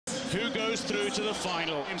Who goes through to the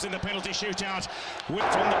final? He's in the penalty shootout from the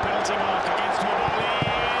penalty mark against Mobali.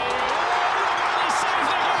 Mobali saved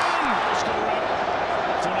again! Scorer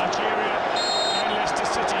for Nigeria and Leicester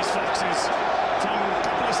City's Foxes from a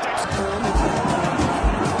couple of steps.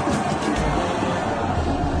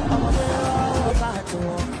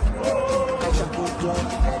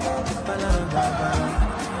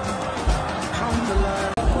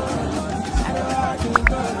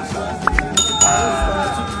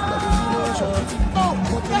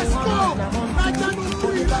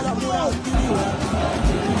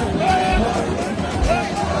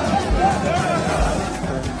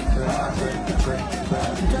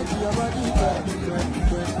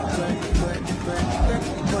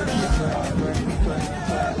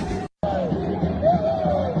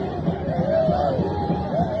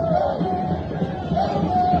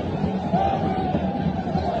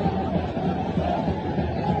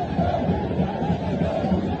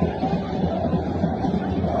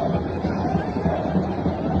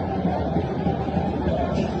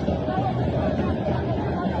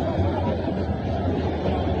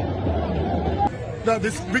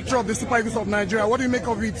 This picture of the Super Eagles of Nigeria, what do you make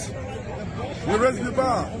of it? We raise the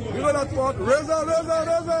bar. You know that word? Reza.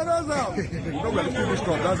 You know we're the English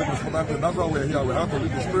club. That's the most important thing. That's why we're here. We have to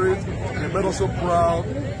lead the spirit. They made us so proud.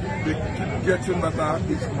 They keep getting better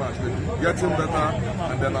each match. They keep getting better.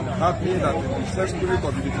 And then I'm happy that the same spirit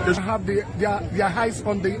of unification Have their eyes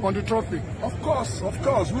on the trophy. Of course.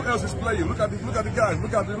 Who else is playing? Look at the guys.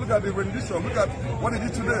 Look at the rendition. Look at what he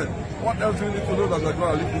did today. What else do we need to know that we're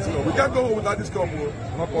going to leave this club? We can't go home without this club.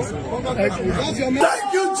 Not possible. Thank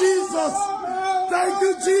you, Jesus. Thank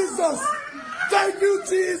you, Jesus. Thank you,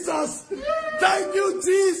 Jesus. Thank you,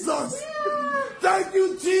 Jesus. Thank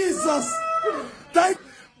you, Jesus. Thank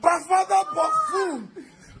Bafana Bafou.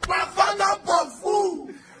 Bafana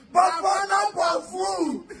Bafou. Bafana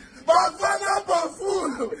Bafou. Bafana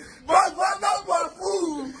Bafou. Bafana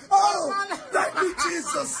Bafou. Oh, thank you,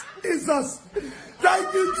 Jesus. Jesus.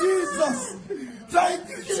 Thank you, Jesus. Thank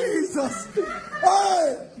you, Jesus.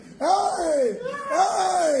 Hey. Hey!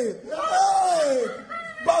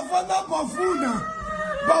 Bafana Bafuna!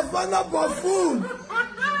 Bafana Bafun!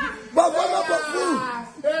 Bafana Bafun!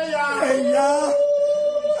 Hey ya!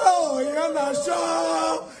 Oh, Yana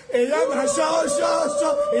Shaw! Yana Shaw!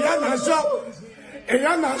 Yana Shaw!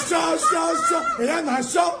 Yana Shaw! Yana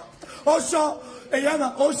Shaw! Osho! Yana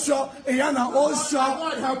Osho! Yana Osho!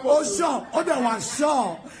 Osho! Odewa Shaw!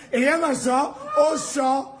 Yana Shaw! Osho!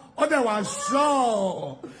 Odewa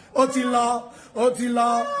Shaw! Otila,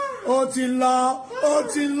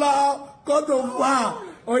 go to war.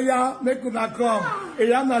 Oh yeah, make una come.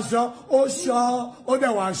 Eyana show, oh show, oh they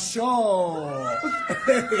were show.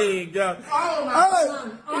 Hey, God. Oh,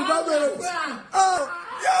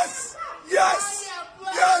 yes.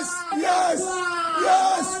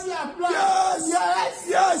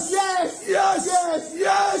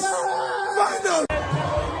 Final.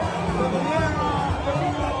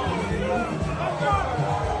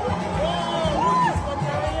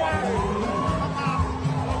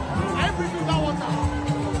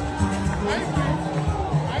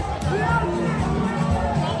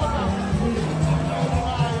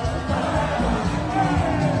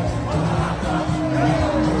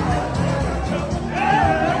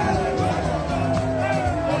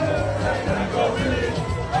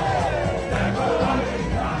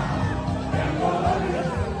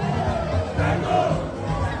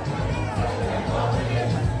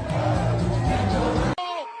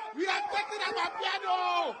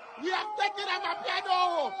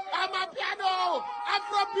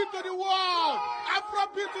 Afrobeat to the world!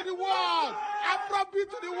 Afrobeat to the world! Afrobeat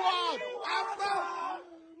to the world!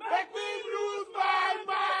 Make me lose my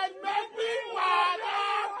mind! Make me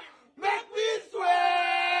water! Make me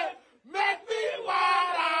sweat! Make me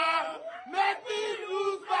water! Make me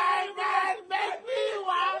lose my mind! Make me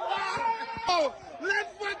water! Oh,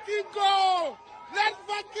 let's fucking go! Let's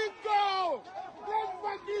fucking go! Let's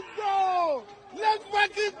fucking go! Let's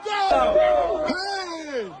fucking go!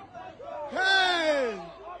 Hey!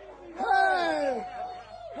 Hey!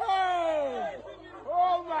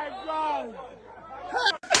 Oh my God!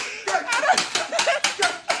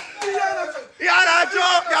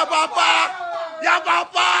 Ya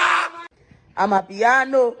papa! I'm a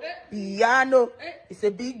piano. It's a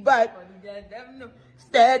big bite.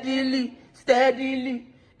 Steadily,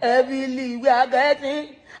 heavily, we are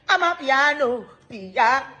getting. I'm a piano.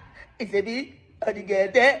 It's a big,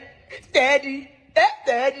 steady,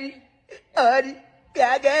 we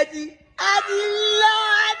are getting.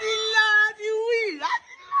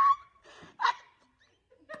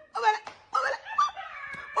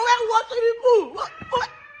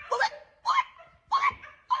 What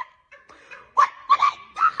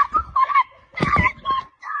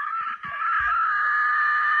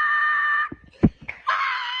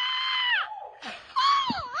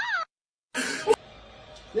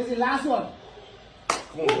last one.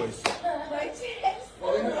 Come on, boys. My chest.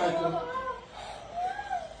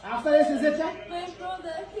 After this, is it? My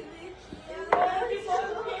brother,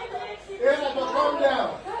 Calm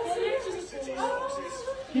down.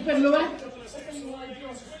 Keep it lower.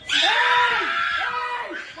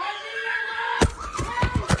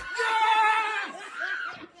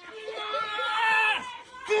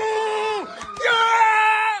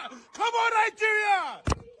 Come on, Nigeria!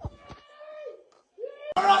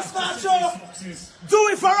 For us, Nacho! Do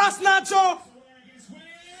it for us, Nacho!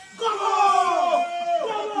 Come on!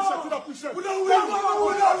 Push it. We don't win!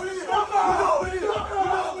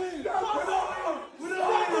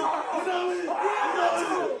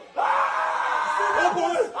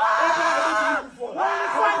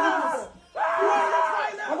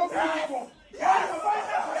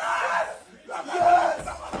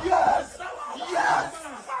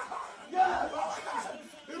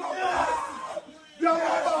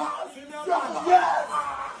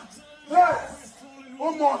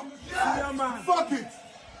 Fuck it!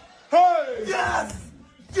 Hey! Yes!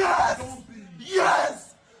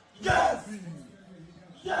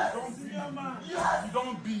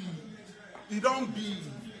 You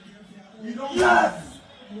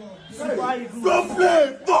don't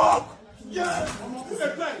play! Fuck! Yes! Who they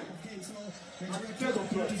play?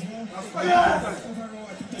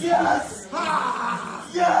 Yes!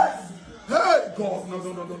 Yes! Hey! God, no. I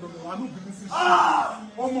don't believe this.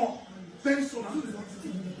 One more. Tension.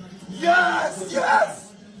 Yes!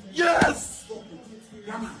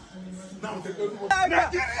 Now they go.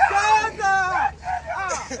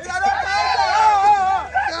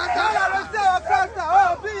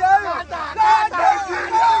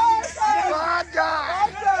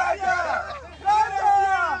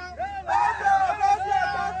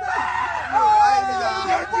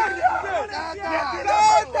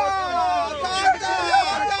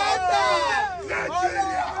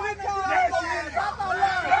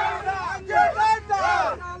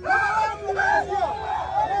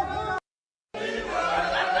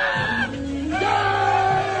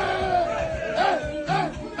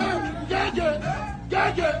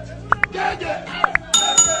 Get it!